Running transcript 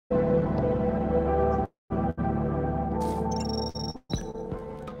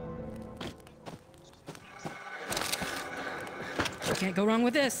Can't go wrong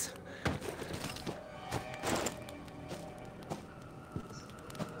with this.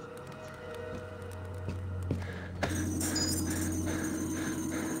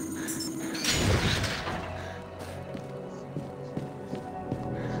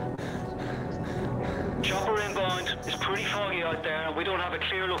 Chopper inbound. It's pretty foggy out there and we don't have a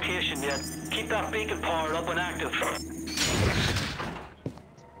clear location yet. Keep that beacon powered up and active.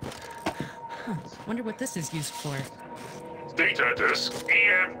 Wonder what this is used for. Data disk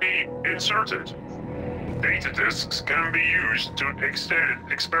EMP inserted. Data disks can be used to extend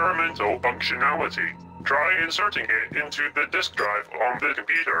experimental functionality. Try inserting it into the disk drive on the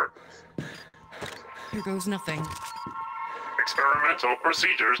computer. Here goes nothing. Experimental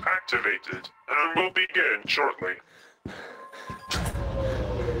procedures activated and will begin shortly.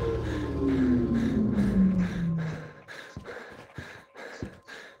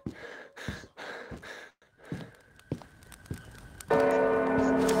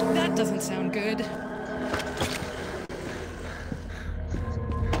 That doesn't sound good.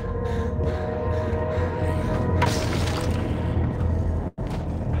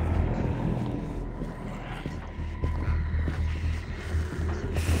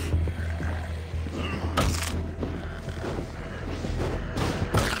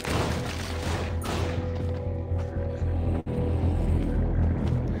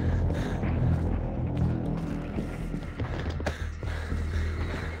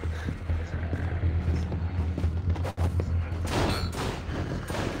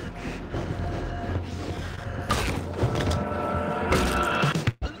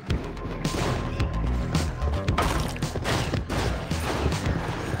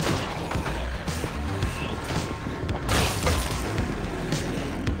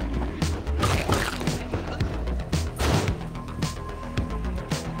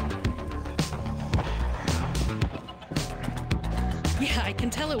 Yeah, I can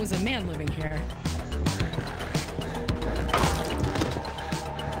tell it was a man living here.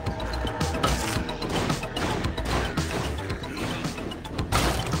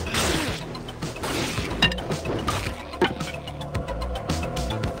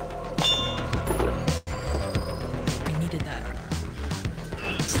 I needed that.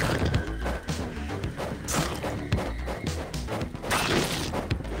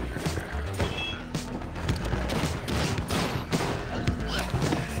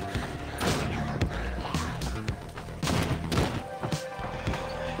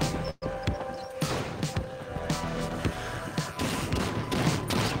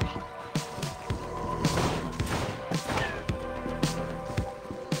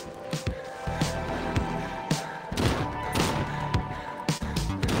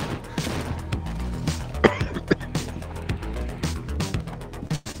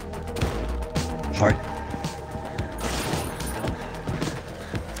 Sorry.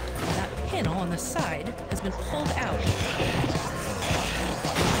 That panel on the side has been pulled out.